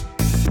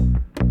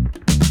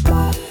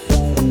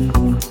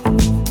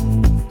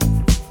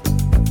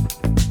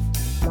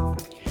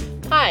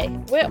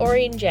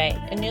Ori and Jay,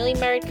 a newly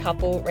married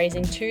couple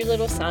raising 2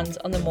 little sons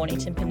on the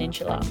Mornington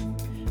Peninsula.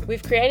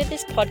 We've created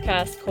this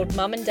podcast called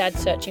Mum and Dad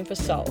Searching for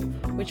Soul,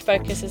 which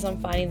focuses on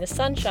finding the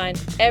sunshine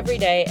every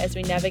day as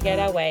we navigate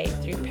our way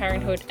through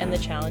parenthood and the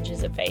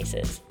challenges it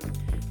faces.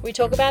 We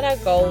talk about our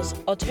goals,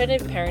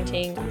 alternative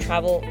parenting,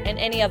 travel, and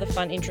any other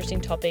fun,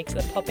 interesting topics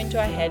that pop into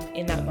our head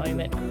in that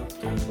moment.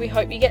 We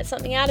hope you get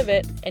something out of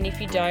it, and if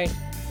you don't,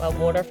 well,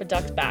 water off a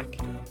duck's back.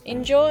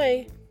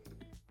 Enjoy!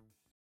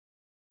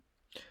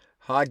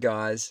 Hi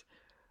guys,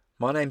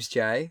 my name's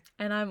Jay,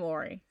 And I'm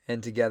Ori.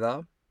 and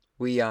together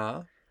we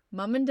are,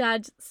 Mum and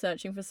Dad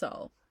Searching for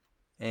Soul.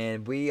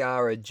 and we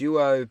are a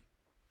duo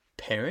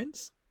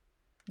parents.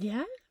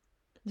 Yeah?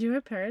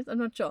 Duo parents? I'm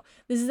not sure.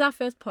 This is our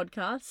first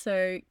podcast,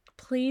 so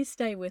please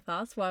stay with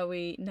us while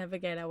we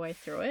navigate our way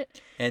through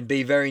it. And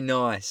be very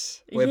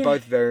nice. We're Yeah.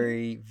 both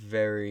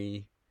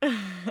very,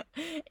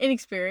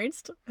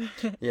 Inexperienced.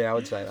 yeah, I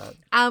would say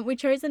that. We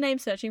chose the name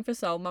Searching for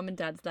Soul, Mum and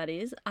Dad's that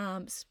is,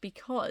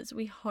 because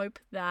we hope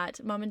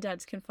that Mum and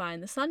Dads can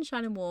find the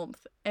sunshine and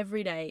warmth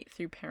every day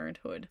through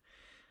parenthood.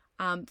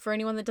 For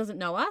anyone that doesn't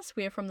know us,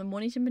 we are from the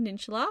Mornington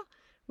Peninsula.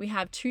 We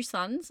have 2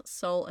 sons,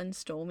 Sol and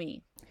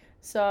Stormy.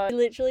 So we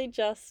literally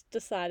just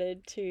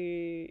decided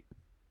to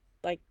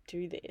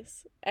do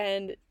this.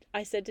 And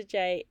I said to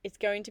Jay, it's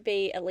going to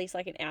be at least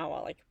an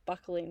hour,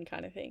 buckle in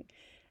kind of thing.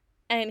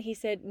 And he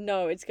said,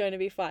 no, it's going to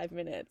be 5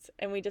 minutes.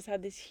 And we just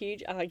had this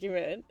huge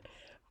argument.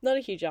 Not a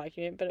huge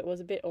argument, but it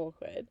was a bit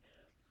awkward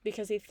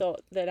because he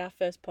thought that our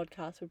first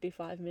podcast would be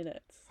 5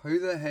 minutes. Who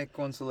the heck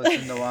wants to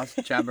listen to us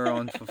jabber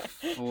on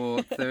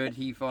for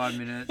 35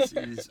 minutes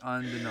is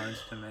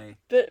unbeknownst to me.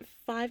 But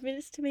 5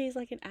 minutes to me is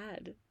like an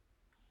ad.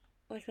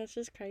 That's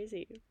just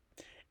crazy.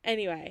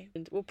 Anyway,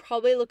 and we'll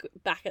probably look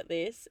back at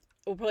this.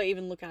 We'll probably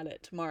even look at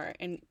it tomorrow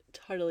and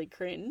totally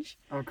cringe.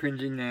 I'm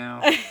cringing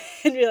now.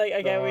 And be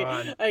like,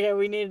 God.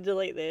 we need to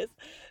delete this.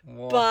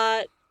 What?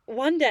 But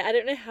one day, I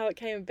don't know how it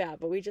came about,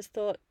 but we just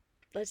thought,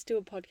 let's do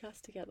a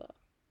podcast together.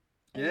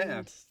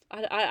 Yeah.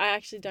 And I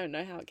actually don't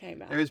know how it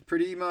came out. It was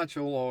pretty much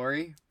all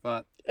Ori,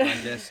 but I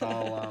guess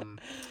I'll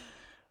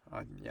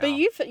yeah.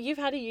 But you've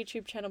had a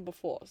YouTube channel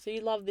before, so you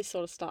love this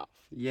sort of stuff.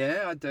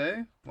 Yeah, I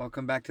do.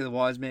 Welcome back to the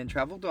Wise Man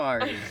Travel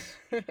Diaries.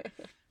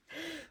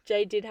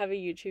 Jay did have a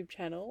YouTube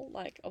channel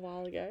a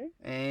while ago.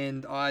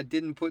 And I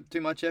didn't put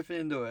too much effort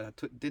into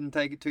it. I didn't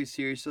take it too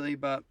seriously,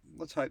 but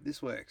let's hope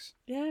this works.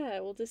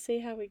 Yeah, we'll just see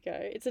how we go.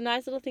 It's a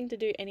nice little thing to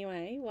do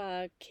anyway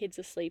while kids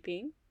are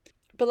sleeping.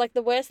 But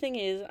the worst thing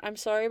is, I'm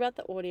sorry about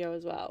the audio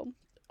as well.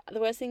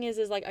 The worst thing is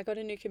I got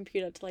a new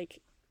computer to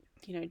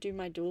do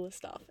my doula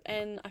stuff,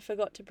 and I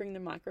forgot to bring the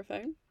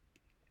microphone.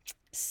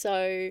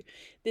 So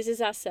this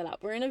is our setup.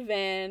 We're in a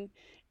van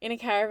in a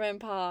caravan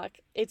park.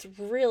 It's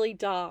really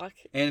dark.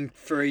 And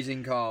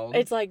freezing cold.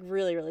 It's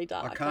really, really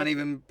dark. I can't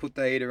even put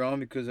the heater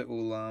on because it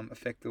will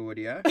affect the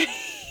audio.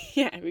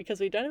 Yeah, because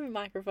we don't have a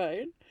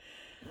microphone.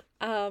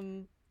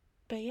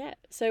 But yeah,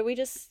 so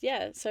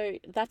so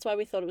that's why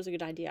we thought it was a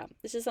good idea.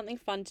 This is something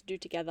fun to do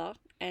together,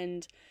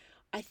 and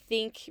I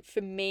think for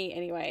me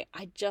anyway,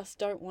 I just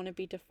don't want to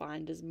be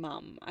defined as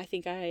mum. I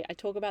think I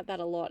talk about that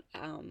a lot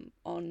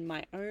on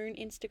my own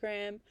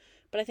Instagram,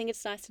 but I think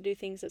it's nice to do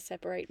things that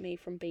separate me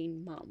from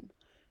being mum.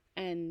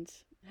 And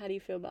how do you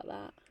feel about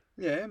that?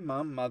 Yeah,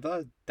 mum,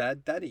 mother,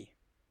 dad, daddy,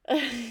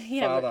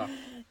 Yeah, father.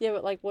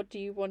 but what do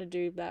you want to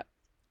do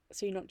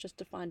so you're not just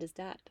defined as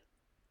dad?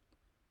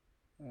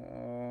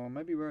 Oh,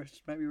 maybe we're a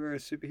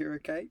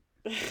superhero, Kate.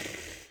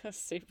 A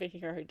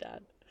superhero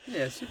dad.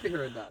 Yeah,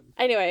 superhero dad.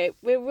 Anyway,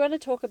 we're going to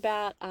talk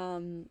about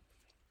our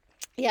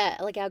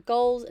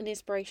goals and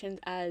inspirations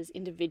as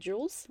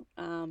individuals,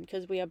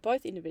 because we are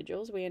both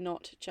individuals. We are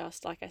not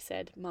just, like I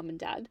said, mum and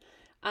dad.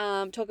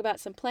 Talk about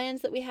some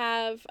plans that we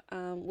have.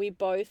 We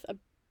both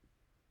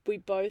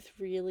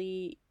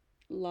really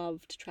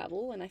love to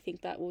travel, and I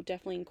think that will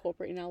definitely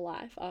incorporate in our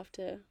life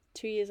after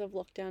 2 years of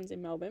lockdowns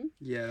in Melbourne.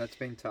 Yeah, that's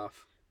been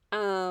tough.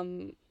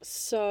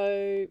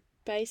 So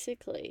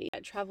basically,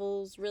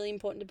 travel's really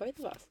important to both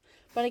of us.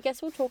 But I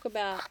guess we'll talk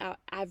about our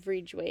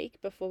average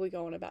week before we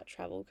go on about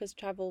travel, because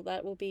travel,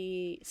 that will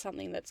be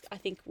something that's, I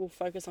think, we'll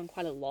focus on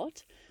quite a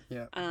lot.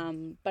 Yeah.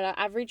 But our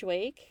average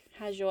week,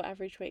 how's your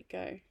average week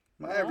go?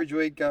 My average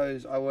week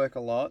goes, I work a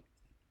lot,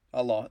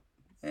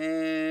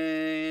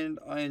 and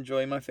I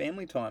enjoy my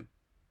family time.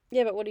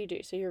 Yeah, but what do you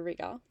do? So you're a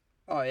rigger.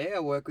 Oh yeah,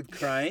 I work with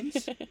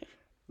cranes,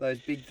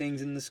 those big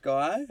things in the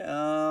sky.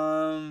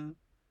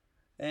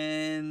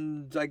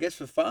 And I guess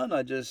for fun,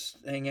 I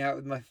just hang out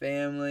with my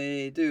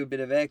family, do a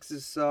bit of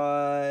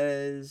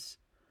exercise.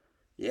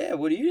 Yeah,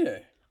 what do you do?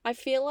 I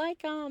feel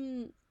like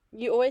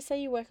you always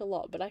say you work a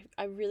lot, but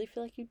I really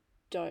feel like you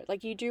don't.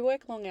 You do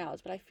work long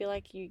hours, but I feel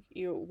like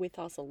you're with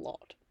us a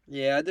lot.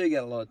 Yeah, I do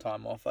get a lot of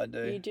time off, I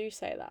do. You do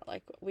say that.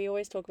 We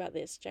always talk about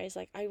this. Jay's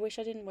I wish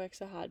I didn't work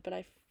so hard, but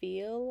I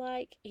feel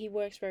like he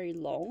works very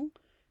long,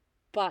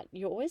 but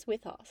you're always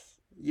with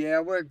us. Yeah, I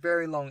work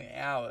very long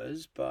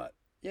hours, but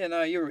yeah,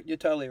 no, you're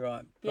totally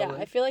right. Probably.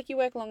 Yeah, I feel like you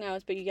work long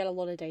hours, but you get a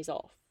lot of days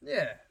off.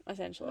 Yeah,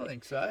 Essentially. I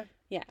think so.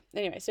 Yeah.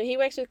 Anyway, so he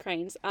works with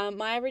cranes.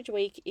 My average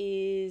week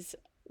is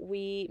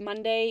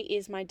Monday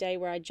is my day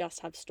where I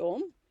just have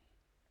Storm.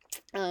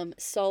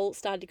 Sol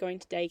started going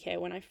to daycare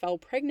when I fell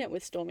pregnant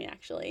with Stormy,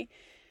 actually,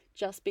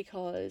 just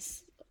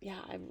because,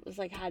 I was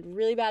like, had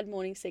really bad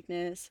morning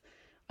sickness.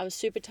 I was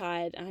super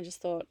tired, and I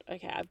just thought,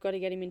 okay, I've got to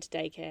get him into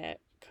daycare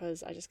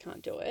because I just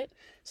can't do it.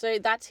 So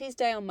that's his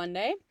day on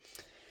Monday,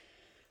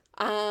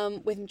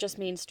 with just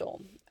me and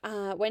Storm.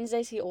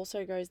 Wednesdays he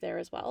also goes there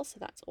as well, so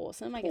that's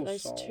awesome. I get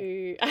those Sol.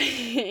 two.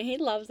 He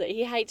loves it.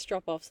 He hates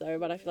drop-offs though,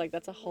 but I feel like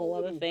that's a whole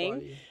other thing.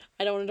 Buddy.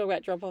 I don't want to talk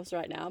about drop-offs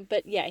right now,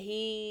 but yeah,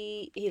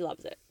 he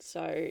loves it,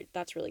 so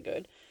that's really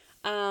good.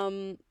 I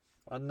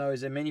don't know,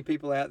 is there many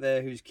people out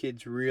there whose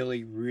kids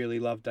really, really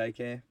love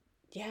daycare?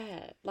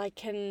 Yeah,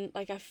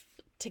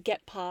 to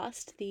get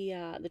past the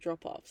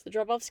drop-offs. The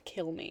drop-offs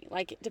kill me.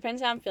 Like, it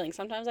depends how I'm feeling.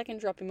 Sometimes I can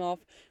drop him off,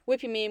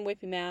 whip him in,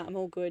 whip him out. I'm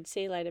all good.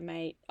 See you later,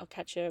 mate. I'll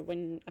catch you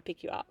when I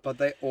pick you up. But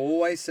they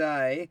always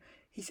say,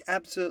 he's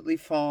absolutely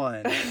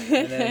fine.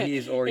 And then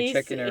he's already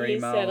checking her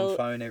email and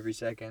phone every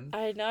second.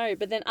 I know,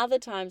 but then other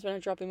times when I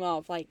drop him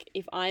off, like,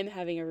 if I'm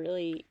having a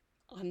really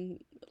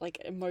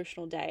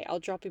emotional day, I'll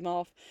drop him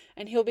off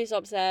and he'll be so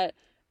upset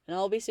and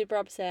I'll be super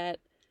upset.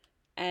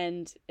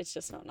 And it's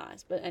just not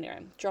nice. But anyway,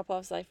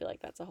 drop-offs, I feel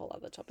like that's a whole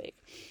other topic.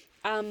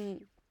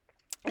 And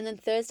then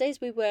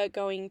Thursdays we were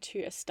going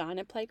to a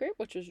Steiner playgroup,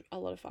 which was a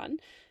lot of fun.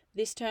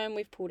 This term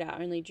we've pulled out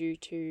only due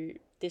to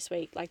this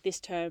week. Like, this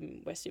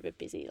term we're super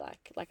busy.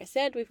 Like I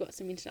said, we've got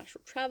some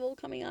international travel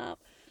coming up.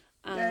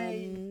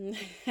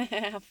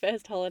 Our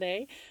first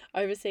holiday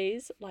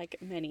overseas, like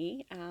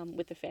many,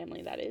 with the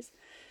family, that is.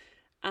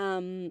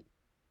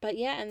 But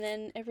yeah, and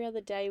then every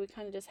other day we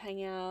kind of just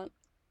hang out.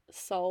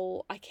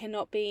 Sol, I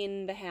cannot be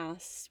in the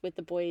house with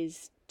the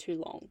boys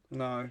too long.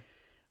 No.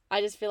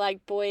 I just feel like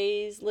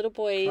little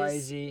boys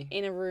Crazy.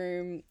 in a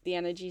room, the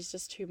energy is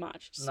just too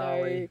much.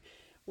 Gnarly.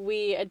 So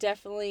we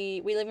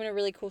live in a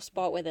really cool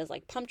spot where there's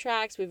like pump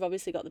tracks. We've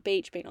obviously got the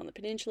beach, being on the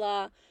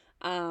peninsula.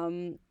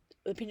 The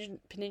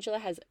peninsula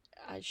has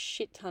a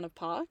shit ton of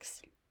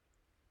parks.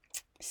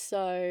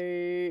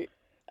 So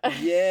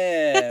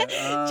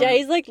Yeah.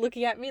 Jay's like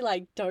looking at me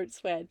like, don't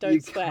swear.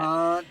 You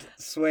can't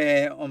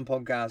swear on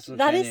podcasts.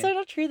 That is so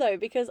not true though,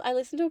 because I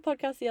listened to a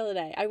podcast the other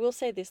day. I will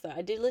say this though.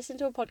 I did listen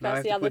to a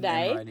podcast the other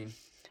day.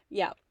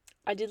 Yeah.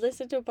 I did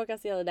listen to a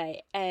podcast the other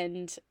day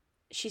and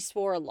she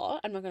swore a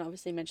lot. I'm not going to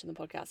obviously mention the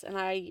podcast. And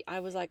I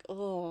was like,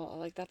 oh,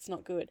 like that's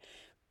not good.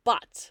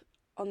 But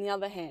on the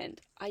other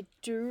hand, I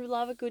do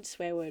love a good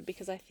swear word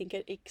because I think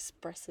it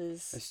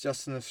expresses... It's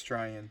just an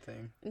Australian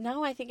thing.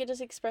 No, I think it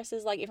just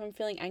expresses, like, if I'm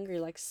feeling angry,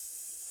 like,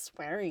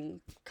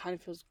 swearing kind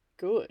of feels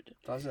good.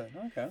 Does it?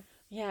 Okay.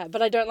 Yeah,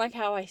 but I don't like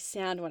how I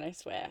sound when I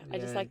swear. I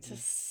just Yeah, like to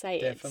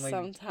say definitely it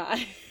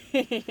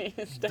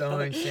sometimes.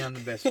 Don't sound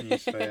the best when you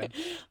swear.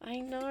 I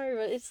know,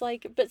 but it's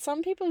like... But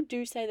some people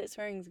do say that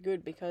swearing's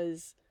good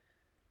because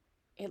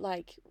it,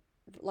 like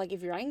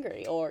if you're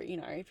angry or, you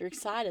know, if you're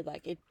excited,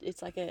 like,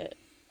 it's like a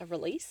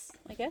release,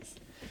 I guess.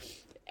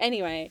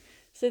 Anyway,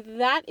 so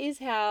that is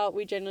how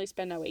we generally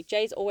spend our week.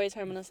 Jay's always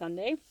home on a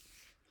Sunday.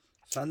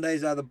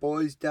 Sundays are the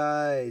boys'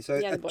 day. So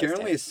Yeah, the boys'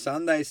 generally day. a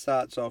Sunday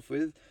starts off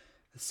with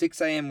a 6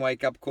 a.m.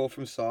 wake up call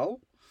from Sol.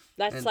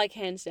 That's And like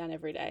hands down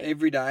every day.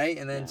 Every day.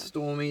 And then Yeah.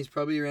 Stormy's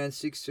probably around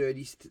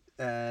 6:30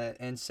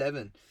 and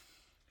 7.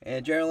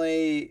 And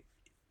generally,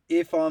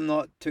 if I'm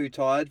not too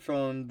tired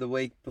from the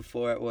week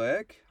before at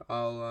work,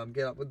 I'll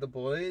get up with the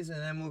boys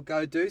and then we'll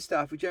go do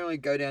stuff. We generally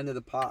go down to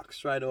the park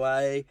straight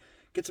away,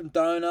 get some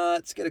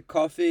donuts, get a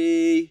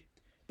coffee.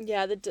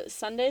 Yeah,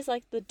 Sunday's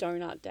like the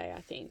donut day,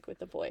 I think, with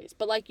the boys.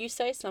 But like you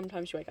say,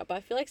 sometimes you wake up. But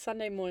I feel like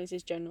Sunday mornings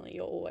is generally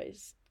you're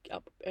always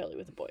up early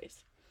with the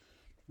boys.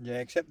 Yeah,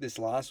 except this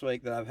last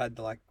week that I've had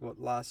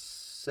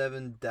last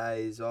 7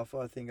 days off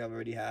I think I've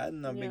already had.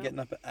 And I've been getting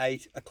up at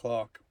 8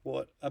 o'clock.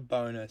 What a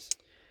bonus.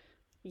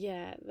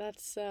 Yeah,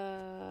 that's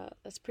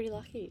pretty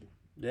lucky.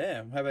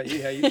 Yeah, how about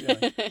you? How you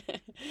feeling?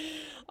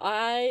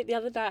 The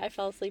other night I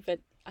fell asleep at,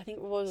 I think,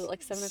 what was it,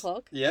 like 7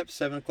 o'clock? Yep,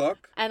 7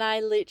 o'clock. And I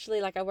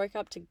literally, I woke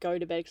up to go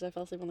to bed because I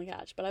fell asleep on the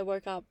couch. But I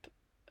woke up,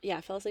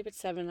 I fell asleep at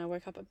 7 and I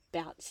woke up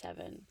about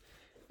 7.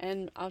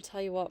 And I'll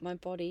tell you what, my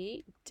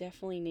body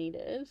definitely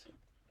needed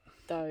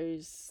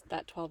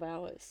that 12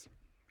 hours.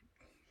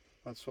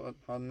 That's what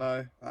I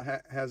know.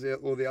 How's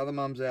all the other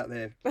mums out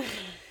there?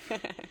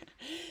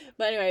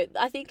 But anyway,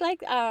 I think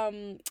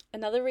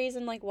another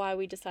reason why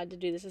we decided to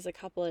do this as a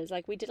couple is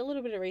we did a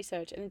little bit of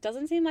research and it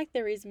doesn't seem like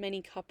there is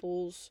many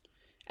couples,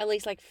 at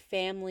least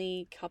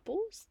family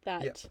couples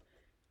that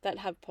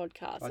have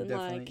podcasts. And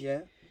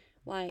definitely,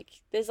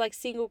 there's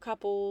single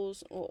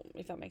couples, or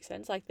if that makes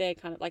sense, they're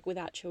kind of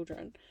without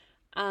children.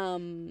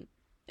 And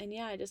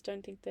I just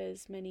don't think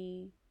there's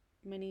many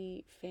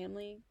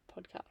family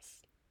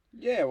podcasts.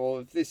 Yeah, well,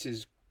 if this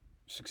is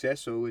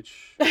successful,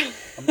 which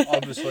I'm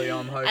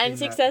hoping. And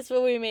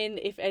successful, we mean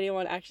if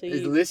anyone actually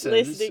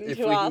listening if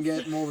to we us. can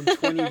get more than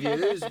 20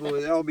 views,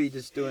 well, they'll be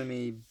just doing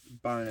me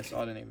bonus.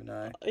 I don't even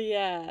know.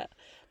 Yeah.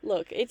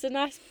 Look, it's a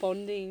nice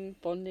bonding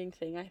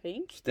thing, I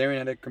think. Staring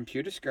at a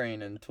computer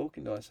screen and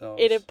talking to ourselves.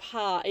 In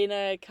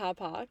a car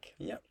park.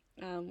 Yep.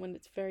 when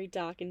it's very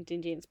dark and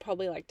dingy, and it's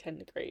probably like 10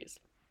 degrees.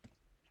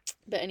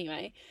 But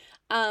anyway,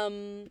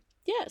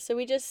 yeah, so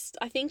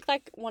I think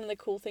like one of the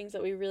cool things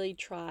that we really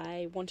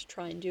want to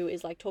try and do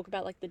is like talk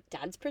about like the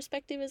dad's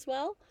perspective as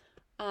well.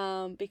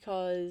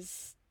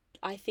 Because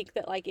I think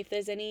that like if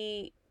there's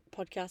any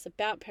podcast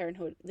about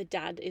parenthood, the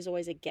dad is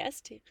always a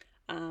guest.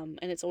 And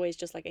it's always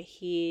just like a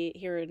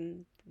here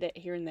and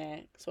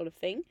there sort of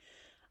thing.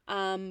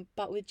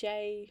 But with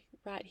Jay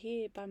right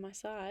here by my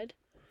side,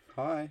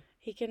 Hi.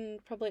 he can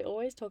probably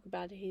always talk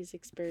about his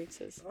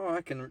experiences. Oh,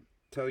 I can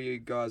tell you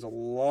guys a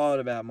lot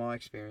about my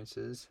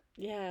experiences.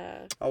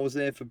 Yeah. I was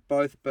there for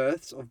both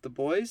births of the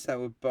boys. They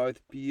were both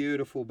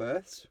beautiful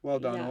births. Well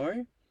done, Yeah.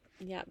 Ori.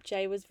 Yeah.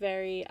 Jay was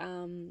very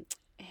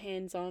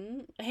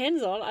hands-on.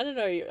 Hands-on? I don't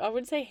know. I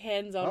wouldn't say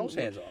hands-on. I was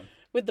hands-on.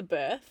 With the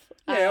birth.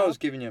 Yeah, I was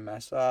giving you a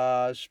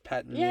massage,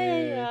 patting you,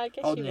 I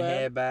guess holding you your were.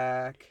 hair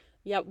back.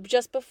 Yeah,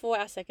 just before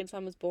our second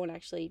son was born,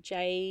 actually,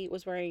 Jay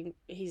was wearing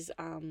his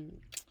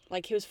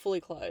like he was fully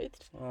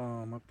clothed.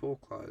 Oh, my poor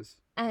clothes.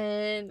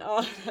 And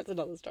that's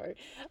another story.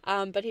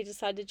 But he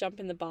decided to jump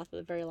in the bath at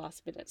the very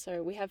last minute.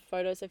 So we have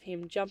photos of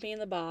him jumping in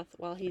the bath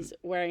while he's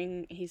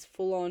wearing his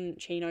full-on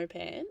chino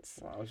pants.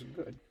 Well, that was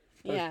good.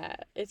 Yeah,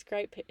 it's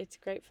great. It's a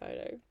great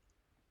photo.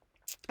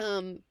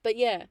 But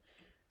yeah.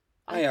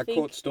 I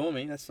caught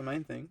Stormy. That's the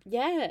main thing.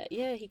 Yeah,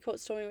 he caught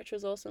Stormy, which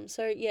was awesome.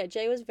 So yeah,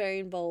 Jay was very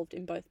involved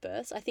in both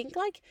births. I think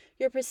like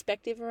your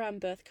perspective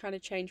around birth kind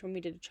of changed when we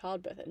did a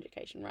childbirth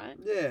education, right?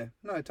 Yeah,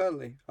 no,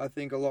 totally. I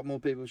think a lot more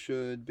people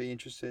should be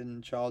interested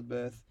in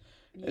childbirth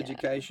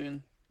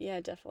education. Yeah,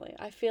 definitely.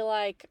 I feel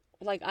like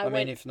I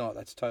mean, if not,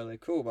 that's totally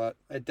cool, but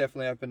it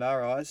definitely opened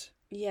our eyes.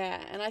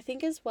 Yeah, and I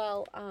think as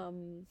well,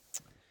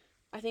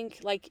 I think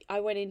like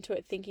I went into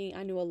it thinking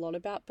I knew a lot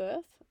about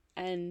birth.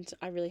 And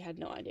I really had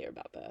no idea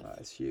about birth.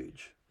 It's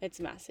huge.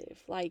 It's massive.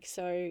 Like,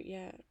 so,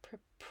 yeah,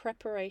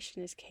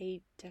 preparation is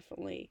key,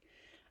 definitely.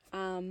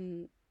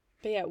 But,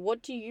 yeah,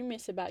 what do you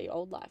miss about your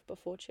old life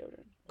before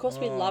children? Of course,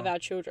 we love our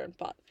children,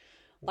 but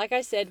like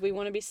I said, we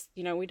want to be,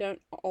 we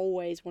don't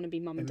always want to be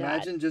mum and dad.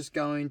 Imagine just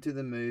going to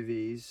the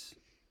movies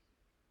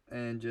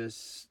and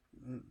just...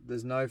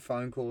 There's no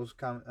phone calls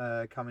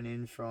coming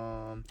in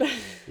from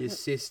your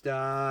sister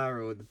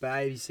or the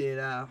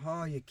babysitter.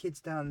 Oh, your kid's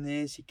done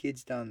this, your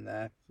kid's done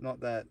that.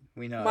 Not that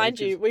we know. Mind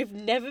you, we've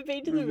never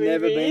been to the movies.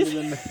 Never been to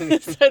the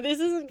movies. So this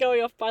isn't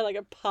going off by like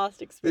a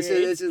past experience.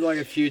 This is like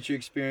a future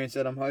experience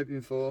that I'm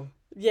hoping for.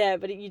 Yeah,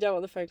 but you don't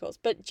want the phone calls.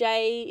 But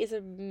Jay is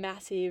a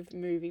massive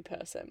movie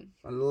person.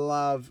 I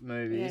love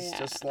movies. Yeah.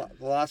 Just like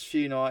the last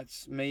few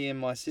nights, me and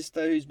my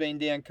sister, who's been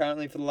down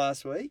currently for the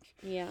last week.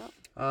 Yeah.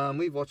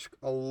 We've watched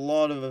a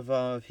lot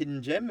of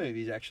Hidden Gem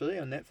movies actually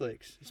on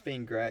Netflix. It's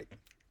been great.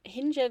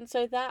 Hidden Gem,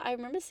 so that I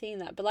remember seeing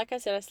that, but like I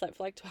said, I slept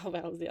for like 12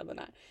 hours the other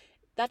night.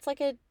 That's like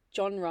a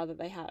genre that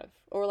they have,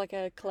 or like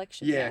a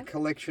collection. Yeah,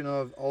 collection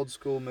of old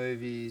school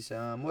movies.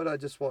 What did I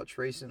just watch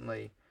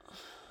recently?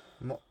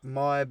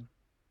 My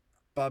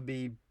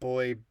Bubby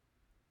Boy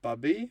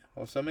Bubby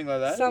or something like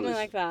that. Something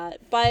like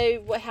that. By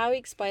how he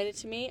explained it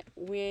to me,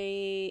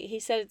 he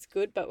said it's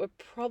good, but we're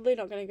probably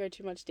not going to go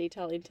too much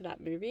detail into that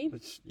movie.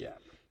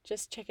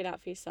 Just check it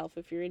out for yourself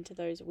if you're into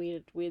those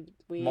weird.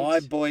 My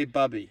Boy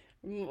Bubby.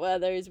 Well,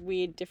 those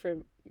weird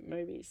different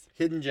movies.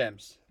 Hidden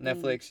Gems,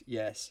 Netflix.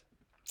 Yes.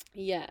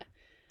 Yeah.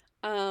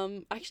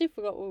 I actually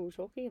forgot what we were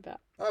talking about.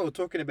 Oh, we're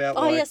talking about.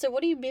 Oh yeah. So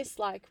what do you miss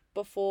like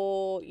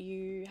before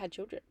you had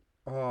children?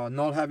 Oh,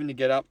 not having to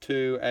get up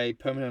to a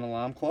permanent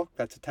alarm clock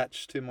that's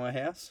attached to my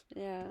house.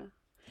 Yeah.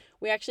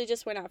 We actually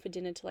just went out for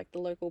dinner to like the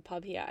local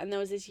pub here, and there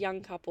was this young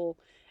couple,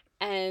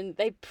 and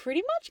they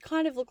pretty much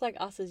kind of look like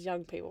us as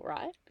young people,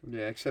 right?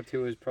 Yeah, except he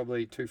was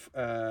probably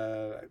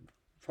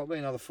probably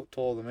another foot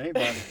taller than me,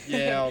 but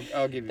yeah,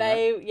 I'll give you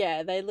that.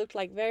 Yeah, they looked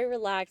like very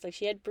relaxed. Like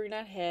she had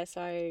brunette hair,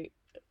 so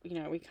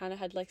we kind of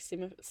had like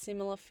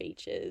similar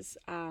features.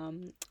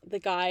 The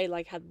guy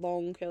like had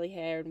long curly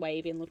hair and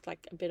wavy and looked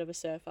like a bit of a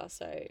surfer,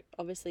 so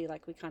obviously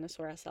like we kind of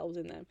saw ourselves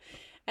in them.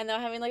 And they were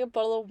having like a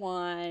bottle of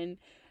wine.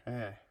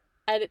 Yeah.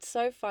 And it's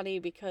so funny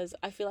because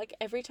I feel like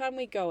every time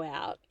we go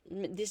out,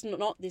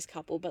 not this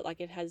couple, but like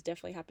it has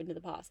definitely happened in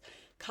the past,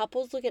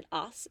 couples look at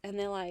us and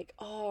they're like,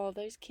 oh,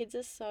 those kids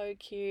are so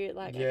cute.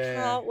 Like, I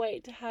can't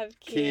wait to have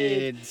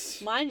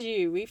kids. Mind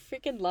you, we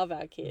freaking love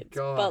our kids.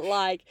 Gosh. But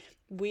like,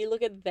 we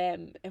look at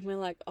them and we're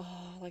like,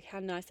 oh, like how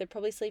nice. They're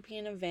probably sleeping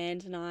in a van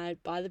tonight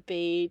by the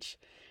beach.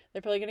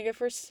 They're probably going to go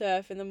for a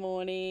surf in the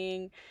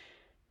morning.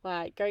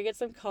 Like, go get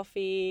some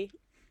coffee.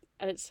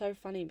 And it's so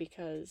funny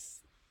because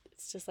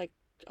it's just like,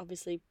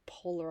 obviously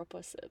polar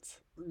opposites.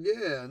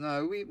 Yeah,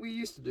 no, we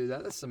used to do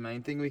that. That's the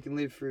main thing. We can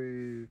live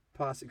through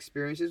past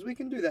experiences. We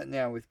can do that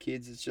now with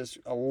kids. It's just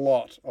a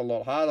lot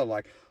harder.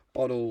 Like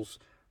bottles,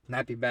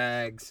 nappy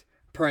bags,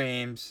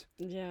 prams,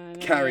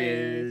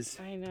 carriers.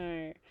 I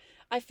know.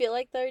 I feel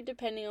like though,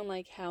 depending on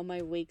like how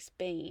my week's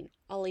been,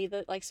 I'll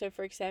either like, so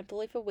for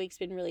example, if a week's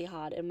been really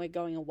hard and we're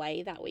going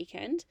away that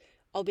weekend,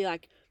 I'll be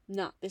like,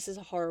 nah, this is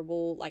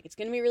horrible. Like it's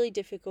going to be really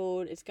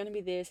difficult. It's going to be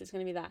this, it's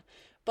going to be that.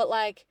 But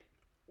like,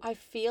 I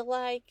feel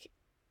like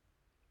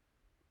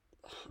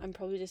I'm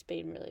probably just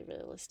being really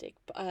realistic,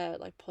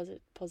 like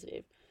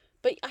positive.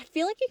 But I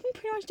feel like you can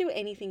pretty much do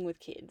anything with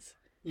kids.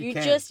 You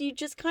can. You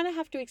just kind of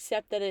have to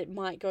accept that it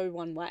might go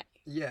one way.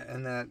 Yeah,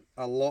 and that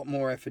a lot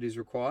more effort is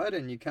required,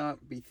 and you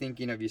can't be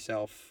thinking of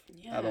yourself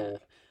at all.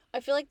 I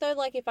feel like though,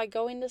 like if I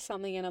go into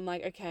something and I'm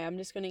like, okay, I'm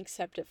just going to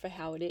accept it for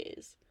how it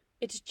is,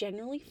 it's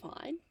generally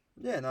fine.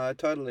 Yeah, no,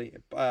 totally.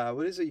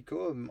 What is it you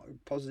call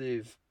it?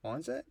 Positive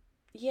mindset?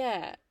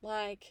 Yeah,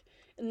 like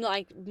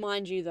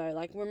mind you though,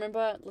 like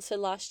remember, so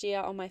last year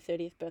on my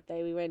 30th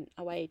birthday, we went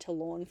away to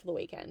Lawn for the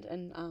weekend,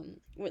 and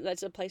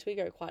that's a place we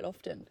go quite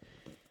often.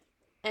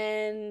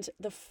 And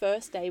the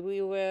first day, we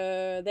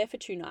were there for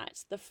 2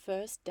 nights. The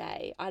first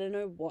day, I don't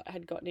know what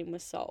had gotten in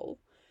with Sol,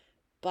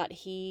 but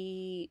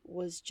he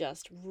was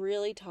just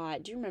really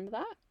tired. Do you remember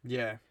that?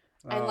 Yeah.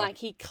 And like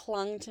he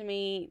clung to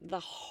me the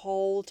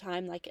whole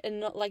time, like,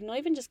 and not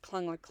even just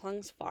clung, like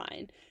clung's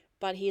fine,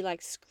 but he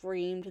like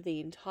screamed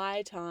the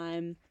entire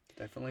time.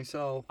 Definitely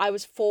so. I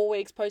was 4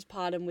 weeks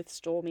postpartum with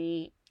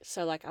Stormy,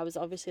 so like I was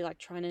obviously like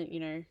trying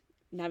to,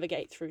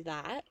 navigate through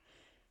that.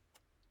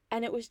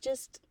 And it was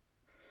just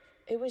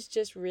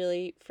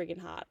really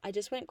friggin' hard. I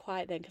just went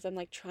quiet then because I'm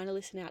like trying to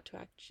listen out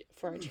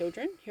for our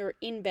children who are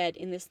in bed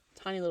in this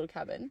tiny little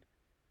cabin.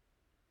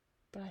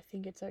 But I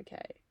think it's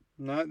okay.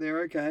 No,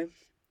 they're okay.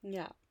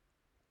 Yeah.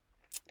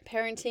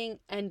 Parenting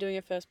and doing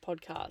a first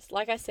podcast.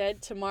 Like I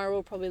said, tomorrow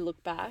we'll probably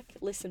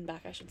listen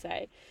back, I should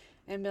say,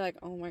 and be like,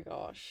 oh my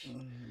gosh.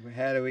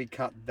 How do we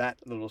cut that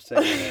little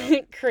segment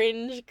out?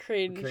 Cringe.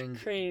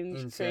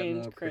 Insert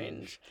more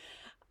cringe.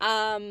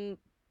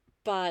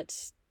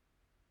 But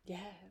yeah.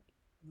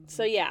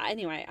 So yeah,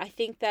 anyway, I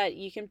think that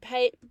you can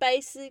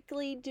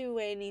basically do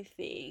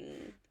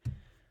anything.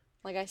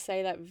 Like I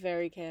say that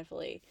very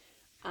carefully.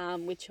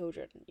 With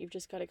children, you've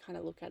just got to kind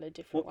of look at it a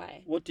different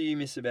way. What do you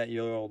miss about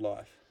your old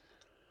life?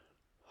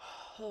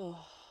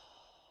 Oh,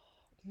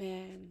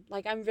 man.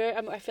 Like I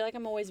feel like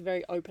I'm always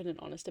very open and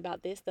honest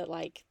about this, that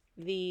like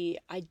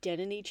the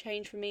identity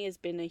change for me has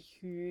been a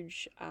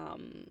huge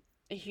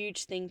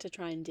thing to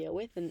try and deal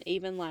with. And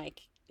even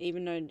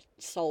though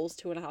Sol's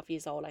 2.5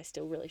 years old, I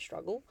still really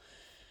struggle.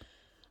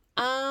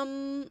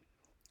 I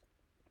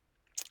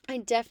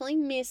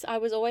definitely I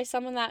was always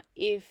someone that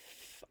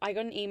if I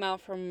got an email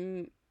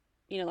from,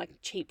 like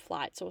cheap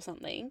flights or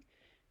something,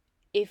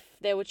 if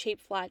there were cheap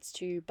flights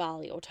to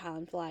Bali or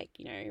Thailand for like,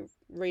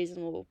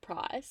 reasonable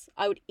price,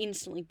 I would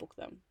instantly book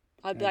them.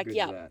 I'd be like,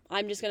 yeah,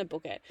 I'm just going to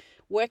book it.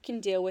 Work can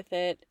deal with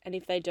it. And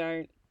if they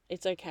don't,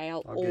 it's okay.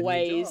 I'll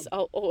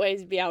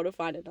always be able to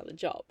find another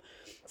job.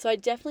 So I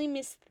definitely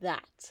miss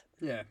that.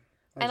 Yeah.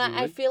 And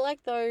I feel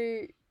like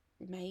though,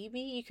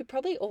 maybe you could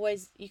probably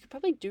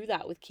do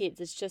that with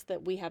kids. It's just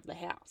that we have the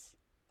house.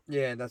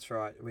 Yeah, that's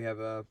right. We have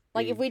a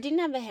like if we didn't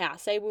have the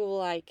house, say we were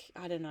like,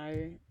 I don't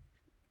know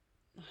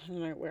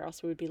where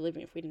else we would be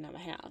living if we didn't have a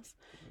house.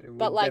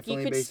 But like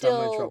you could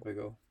still somewhere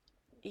tropical.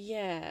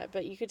 Yeah,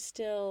 but you could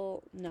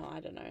still no,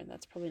 I don't know.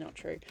 That's probably not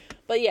true.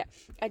 But yeah,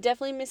 I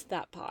definitely missed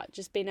that part.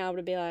 Just being able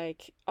to be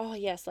like, oh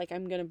yes, like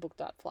I'm gonna book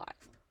that flight.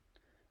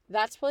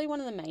 That's probably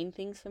one of the main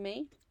things for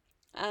me.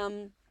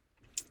 And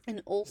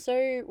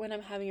also when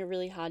I'm having a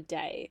really hard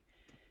day,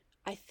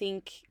 I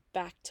think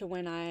back to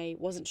when I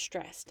wasn't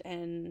stressed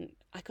and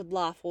I could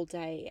laugh all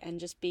day and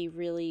just be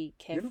really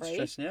carefree. You're not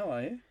stressed now,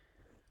 are you?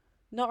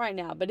 Not right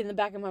now, but in the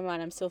back of my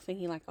mind, I'm still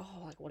thinking like,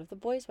 oh, like what if the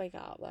boys wake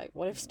up? Like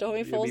what if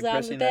Stormy falls out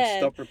of the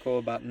bed? You'll be pressing that stop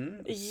record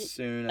button as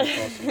soon as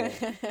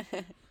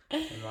possible.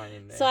 And right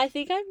in there. So I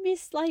think I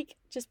miss like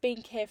just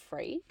being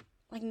carefree.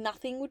 Like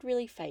nothing would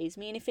really faze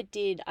me, and if it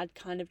did, I'd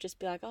kind of just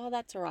be like, oh,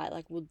 that's all right.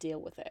 Like we'll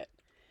deal with it.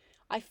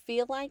 I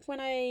feel like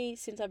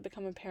since I've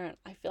become a parent,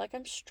 I feel like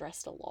I'm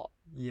stressed a lot.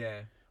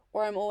 Yeah.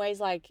 Or I'm always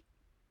like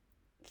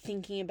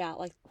thinking about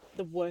like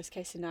the worst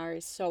case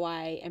scenarios so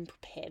I am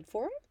prepared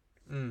for it.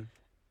 Mm.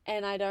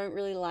 And I don't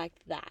really like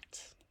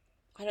that.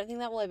 I don't think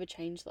that will ever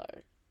change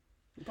though.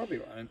 You probably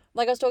won't.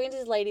 Like I was talking to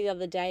this lady the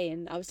other day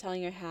and I was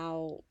telling her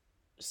how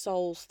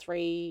Sol's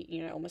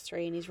 3, almost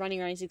 3, and he's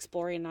running around, he's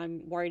exploring, and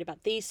I'm worried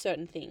about these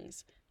certain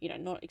things.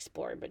 Not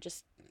exploring, but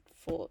just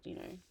for,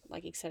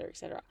 like et cetera, et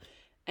cetera.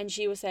 And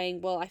she was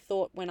saying, well, I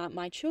thought when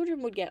my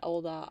children would get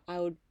older, I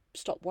would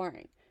stop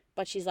worrying.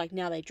 But she's like,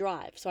 now they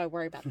drive, so I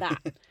worry about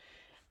that.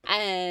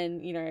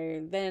 And,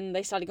 then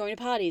they started going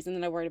to parties, and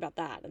then I worried about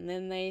that. And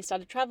then they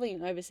started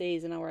traveling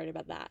overseas, and I worried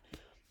about that.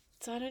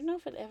 So I don't know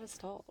if it ever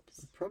stops.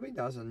 It probably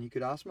doesn't. You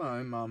could ask my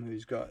own mum,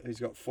 who's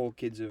got 4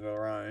 kids of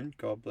her own.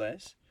 God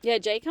bless. Yeah,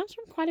 Jay comes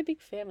from quite a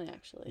big family,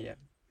 actually. Yeah.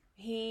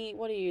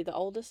 What are you, the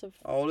oldest of?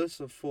 Oldest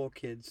of 4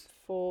 kids.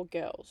 4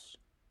 girls.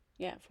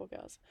 Yeah, 4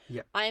 girls.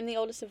 Yeah. I am the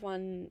oldest of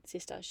one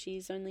sister.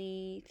 She's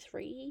only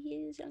 3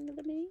 years younger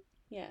than me.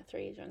 Yeah,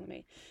 3 years younger than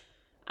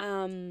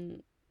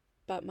me.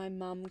 But my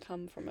mum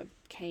came from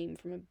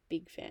a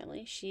big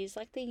family. She's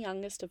like the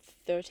youngest of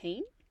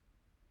 13.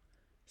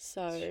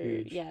 So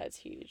yeah, it's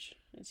huge.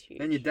 It's huge.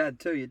 And your dad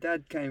too. Your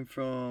dad came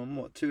from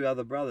what? 2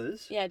 other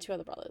brothers. Yeah, 2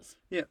 other brothers.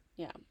 Yeah.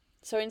 Yeah.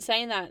 So in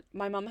saying that,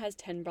 my mum has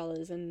 10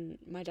 brothers and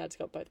my dad's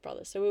got both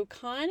brothers. So we were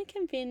kind of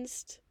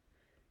convinced.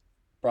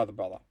 Brother.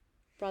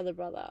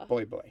 Brother.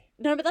 Boy.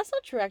 No, but that's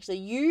not true, actually.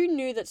 You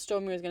knew that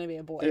Stormy was going to be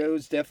a boy. It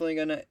was definitely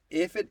gonna.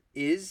 If it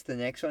is, the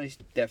next one is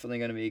definitely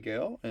gonna be a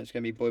girl, and it's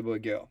gonna be boy,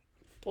 girl.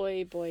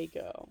 Boy,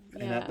 girl.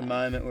 Yeah. And at the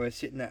moment, we're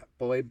sitting at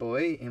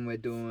boy, and we're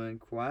doing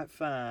quite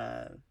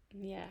fine.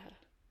 Yeah.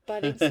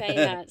 But in saying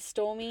that,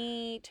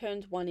 Stormy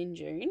turns 1 in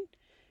June.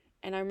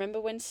 And I remember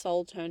when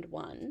Sol turned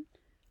 1,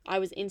 I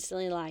was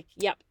instantly like,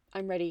 yep,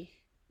 I'm ready.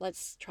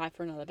 Let's try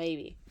for another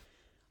baby.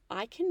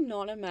 I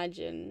cannot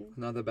imagine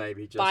Another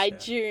baby just by yet.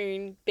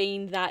 June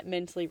being that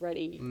mentally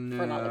ready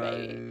for another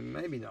baby.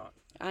 Maybe not.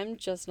 I'm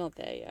just not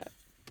there yet.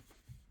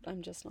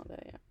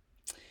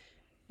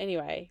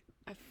 Anyway,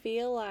 I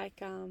feel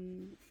like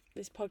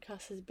this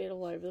podcast is a bit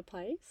all over the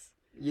place.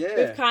 Yeah.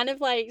 We've kind of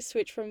like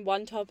switched from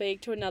one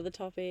topic to another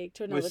topic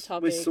to another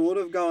topic. We're sort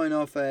of going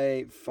off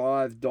a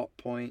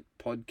 5-point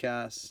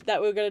podcast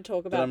that we're going to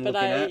talk about, but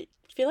I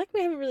feel like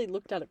we haven't really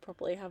looked at it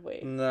properly, have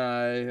we?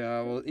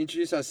 No. We'll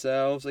introduce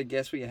ourselves. I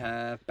guess we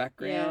have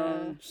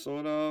background,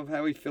 sort of,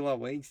 how we fill our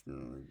weeks,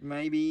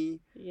 maybe.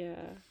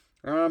 Yeah.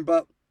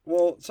 But,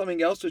 well,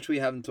 something else which we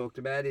haven't talked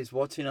about is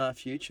what's in our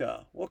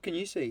future. What can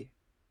you see?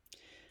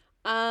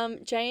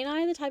 Jay and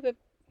I are the type of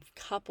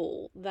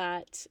couple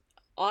that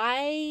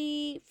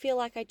I feel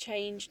like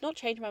not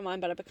change my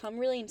mind, but I become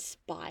really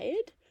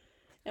inspired.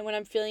 And when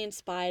I'm feeling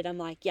inspired, I'm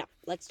like, yeah,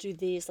 let's do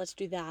this, let's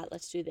do that,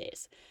 let's do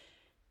this.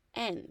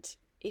 And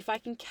if I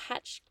can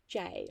catch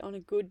Jay on a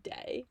good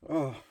day,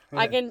 yeah.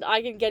 I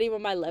can get him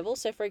on my level.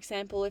 So for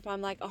example, if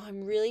I'm like, oh,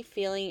 I'm really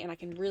feeling and I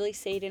can really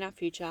see it in our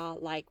future,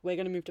 like we're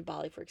going to move to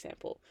Bali, for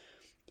example.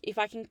 If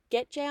I can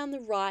get Jay on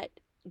the right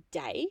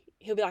day,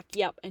 he'll be like,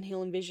 yep, and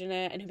he'll envision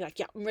it, and he'll be like,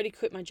 yep, I'm ready to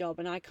quit my job,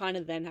 and I kind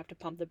of then have to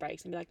pump the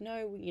brakes and be like,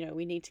 no,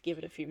 we need to give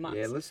it a few months.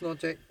 Yeah, let's not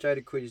Jay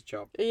to quit his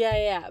job.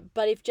 Yeah.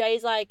 But if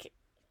Jay's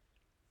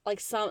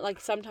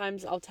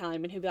sometimes I'll tell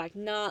him and he'll be like,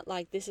 nah,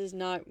 like this is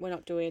no, we're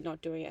not doing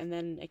it, and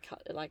then it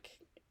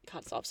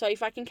cuts off. So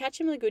if I can catch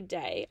him on a good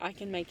day, I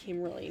can make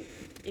him really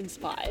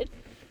inspired,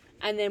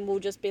 and then we'll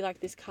just be like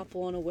this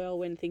couple on a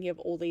whirlwind thinking of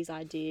all these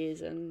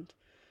ideas and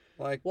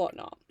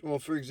whatnot. Well,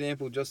 for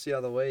example, just the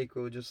other week,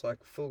 we were just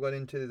full got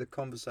into the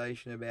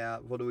conversation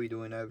about what are we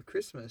doing over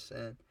Christmas,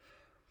 and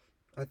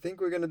I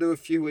think we're going to do a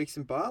few weeks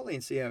in Bali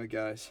and see how it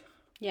goes.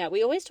 Yeah,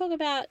 we always talk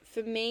about,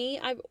 for me,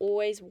 I've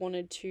always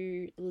wanted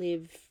to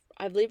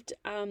I've lived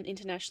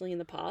internationally in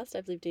the past.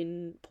 I've lived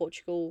in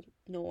Portugal,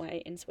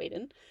 Norway, and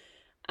Sweden.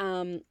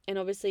 And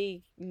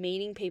obviously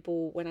meeting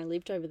people when I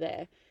lived over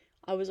there,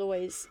 it was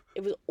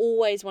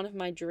always one of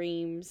my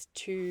dreams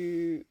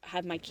to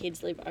have my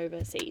kids live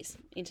overseas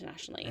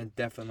internationally. And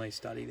definitely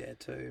study there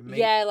too.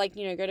 Yeah,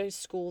 go to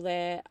school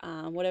there,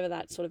 whatever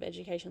that sort of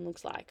education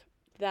looks like.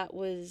 That's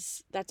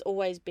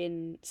always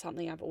been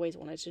something I've always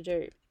wanted to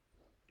do.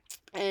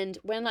 And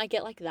when I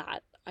get like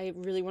that, I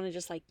really want to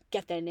just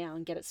get there now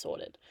and get it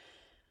sorted.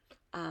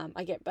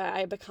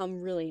 I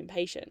become really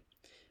impatient.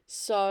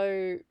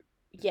 So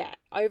yeah,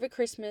 over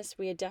Christmas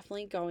we are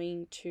definitely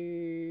going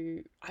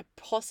to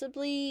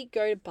possibly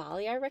go to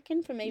Bali, I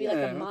reckon, for maybe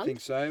a month. I think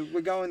so.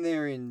 We're going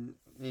there in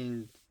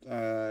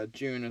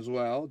June as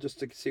well, just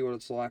to see what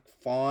it's like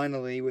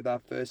finally with our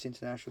first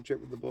international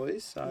trip with the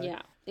boys. So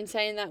yeah, in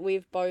saying that,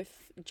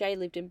 Jay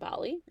lived in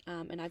Bali,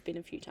 and I've been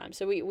a few times,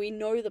 so we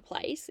know the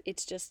place.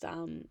 It's just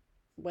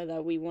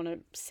whether we want to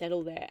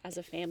settle there as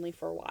a family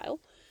for a while,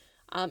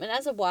 and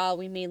as a while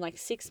we mean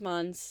 6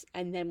 months,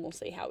 and then we'll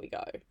see how we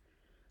go.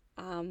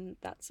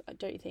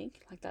 Don't you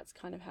think that's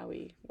kind of how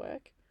we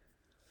work?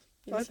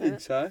 I think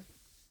so.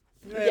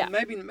 Yeah,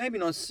 maybe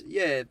not.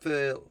 Yeah,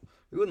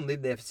 we wouldn't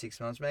live there for 6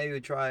 months. Maybe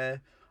we'd try a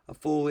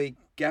 4-week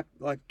gap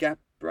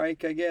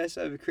break, I guess,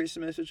 over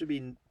Christmas, which would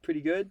be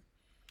pretty good.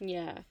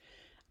 Yeah.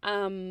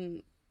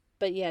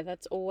 But yeah,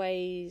 I've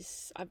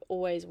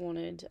always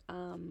wanted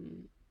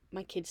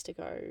my kids to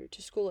go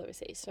to school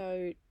overseas.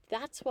 So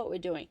that's what we're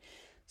doing.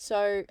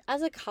 So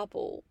as a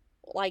couple,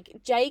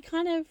 Jay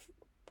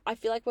I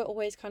feel like we're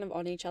always kind of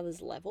on each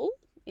other's level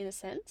in a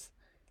sense.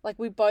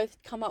 We both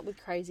come up with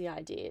crazy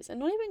ideas, and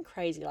not even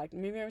crazy.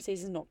 Moving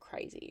overseas is not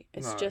crazy.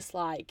 It's just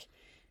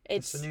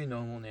it's the new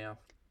normal now.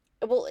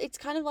 Well, it's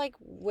kind of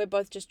we're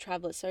both just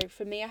travelers. So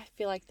for me, I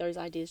feel like those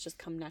ideas just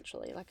come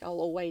naturally. I'll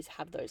always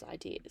have those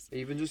ideas.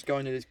 Even just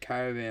going to this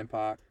caravan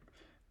park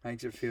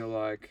makes it feel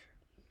like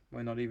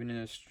we're not even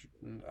in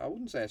I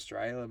wouldn't say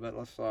Australia, but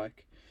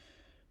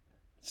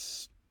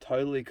it's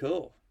totally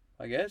cool,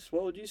 I guess.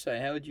 What would you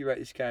say? How would you rate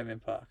this caravan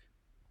park?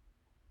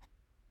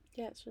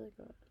 Yeah, it's really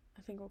good.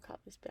 I think we'll cut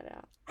this bit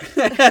out.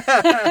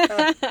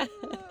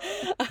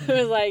 I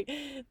was like,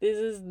 this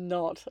is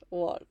not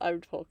what I'm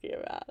talking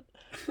about.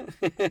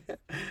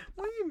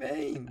 What do you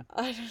mean?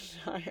 I don't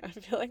know. I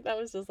feel like that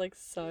was just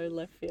so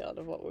left field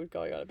of what we were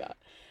going on about.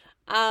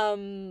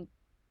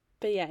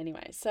 But yeah,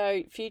 anyway,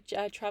 so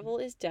future travel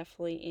is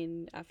definitely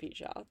in our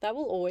future. That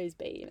will always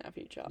be in our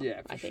future.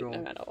 Yeah, for I think, sure.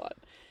 no matter what.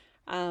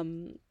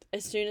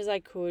 As soon as I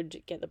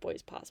could get the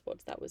boys'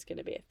 passports, that was going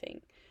to be a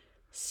thing.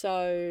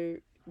 So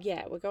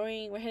yeah, we're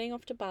heading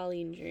off to Bali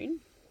in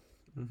June.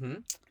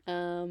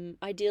 Mm-hmm.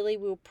 Ideally,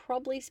 we'll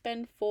probably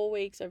spend 4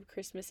 weeks over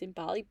Christmas in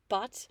Bali,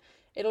 but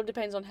It all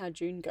depends on how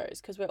June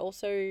goes, because we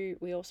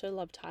also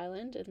love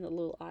Thailand and the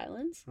little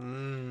islands.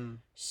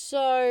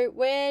 So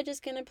we're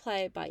just gonna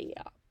play it by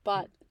ear.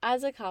 But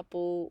as a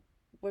couple,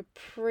 we're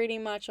pretty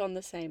much on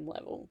the same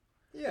level.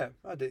 Yeah,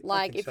 I do.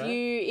 Like, I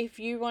think if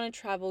you want to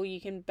travel, you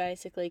can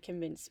basically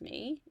convince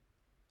me,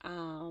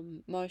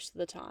 most of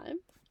the time,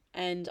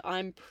 and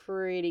I'm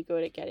pretty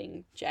good at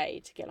getting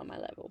Jay to get on my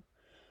level.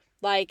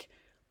 Like,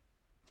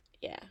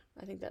 yeah,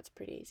 I think that's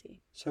pretty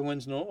easy. So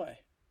when's Norway?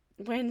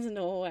 When's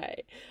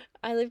Norway?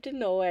 I lived in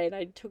Norway, and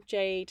I took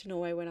Jay to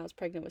Norway when I was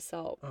pregnant with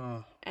Sol.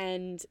 Oh.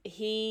 And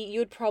you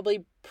would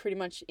probably pretty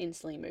much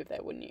instantly move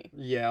there, wouldn't you?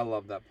 Yeah, I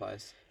love that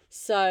place.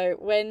 So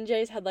when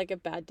Jay's had like a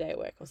bad day at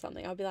work or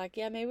something, I'll be like,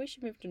 yeah, maybe we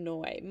should move to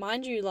Norway.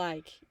 Mind you,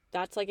 like,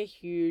 that's like a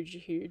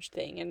huge, huge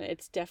thing, and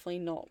it's definitely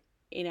not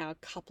in our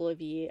couple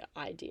of year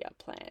idea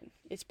plan.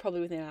 It's probably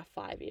within our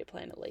 5-year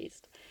plan at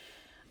least.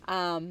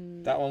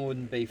 That one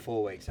wouldn't be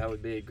 4 weeks. That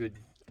would be a good.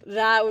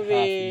 That would half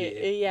a be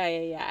year.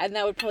 yeah, and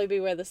that would probably be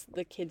where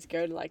the kids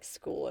go to like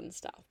school and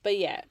stuff. But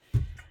yeah,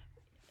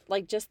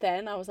 like just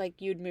then I was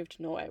like, you'd move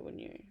to Norway,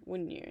 wouldn't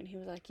you? And he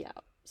was like, yeah.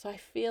 So I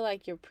feel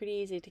like you're pretty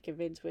easy to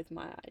convince with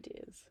my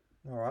ideas.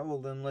 All right, well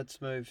then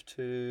let's move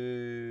to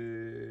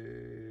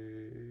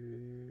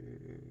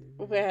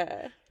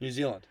Where? New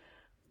Zealand.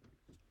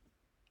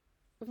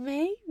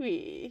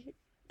 Maybe.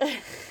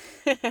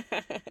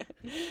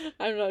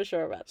 I'm not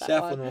sure about that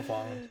South one. or North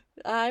Island?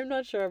 I'm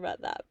not sure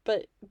about that.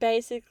 But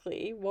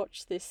basically,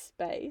 watch this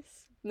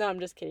space. No, I'm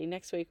just kidding.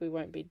 Next week we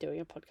won't be doing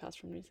a podcast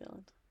from New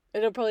Zealand.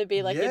 It'll probably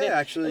be like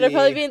actually. it'll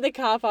probably be in the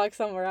car park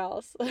somewhere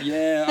else.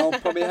 Yeah, I'll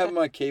probably have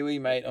my Kiwi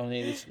mate on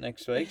here this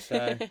next week, so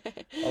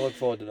I look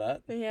forward to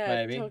that. Yeah,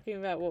 maybe. Talking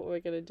about what we're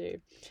gonna do.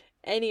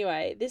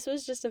 Anyway, this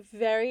was just a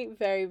very,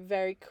 very,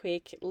 very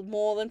quick,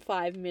 more than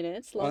 5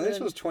 minutes. Oh, this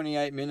was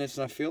 28 minutes,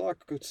 and I feel like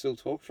I could still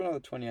talk for another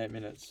 28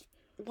 minutes.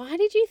 Why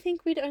did you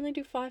think we'd only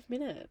do 5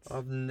 minutes?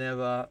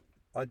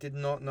 I did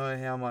not know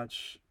how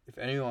much, if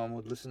anyone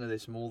would listen to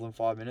this more than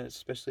 5 minutes,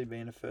 especially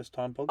being a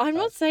first-time podcast. I'm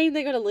not saying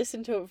they're going to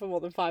listen to it for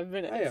more than 5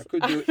 minutes. Hey, I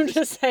could do it. I'm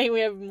just saying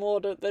we have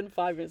more than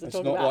 5 minutes to It's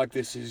talk not about. like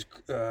this is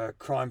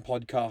Crime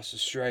Podcast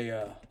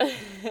Australia.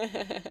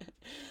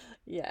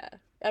 Yeah.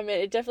 I mean,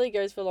 it definitely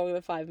goes for longer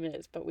than 5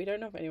 minutes, but we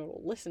don't know if anyone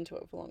will listen to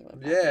it for longer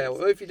than 5 Yeah, minutes.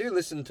 well, if you do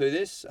listen to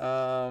this,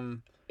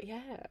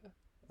 Yeah.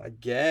 I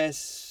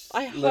guess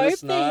I let hope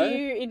us know. that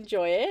you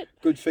enjoy it.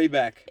 Good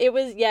feedback. It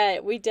was,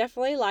 we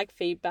definitely like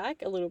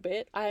feedback a little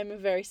bit. I am a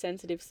very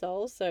sensitive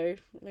soul, so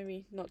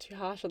maybe not too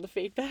harsh on the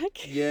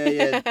feedback.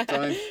 Yeah,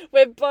 don't.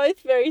 We're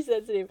both very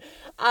sensitive.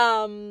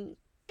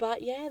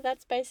 But yeah,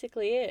 that's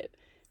basically it.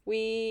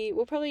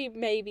 We'll probably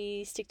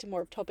maybe stick to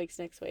more topics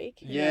next week.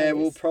 Who Yeah,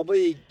 we'll knows?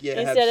 probably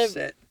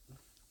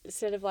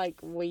Instead of like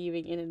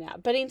weaving in and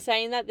out. But in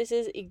saying that, this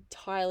is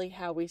entirely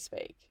how we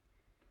speak.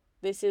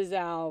 This is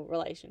our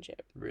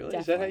relationship. Really? Definitely.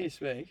 Is that how you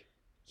speak?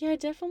 Yeah,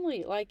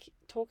 definitely. Like,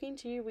 talking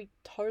to you, we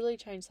totally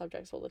change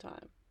subjects all the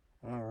time.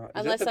 All right.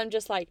 Unless I'm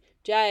just like,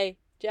 Jay.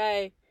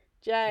 No,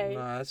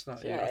 that's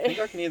not. Yeah, I Jay. think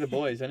I can hear the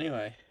boys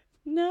anyway.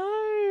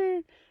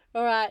 No.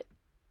 All right.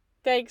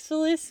 Thanks for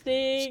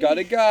listening. It's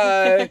gotta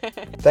go.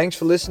 Thanks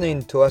for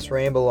listening to us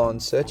ramble on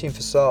Searching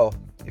for Soul.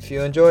 If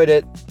you enjoyed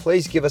it,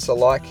 please give us a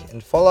like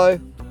and follow.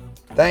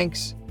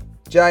 Thanks,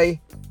 Jay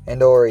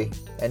and Ori.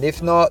 And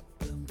if not,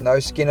 no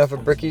skin off a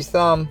bricky's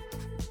thumb.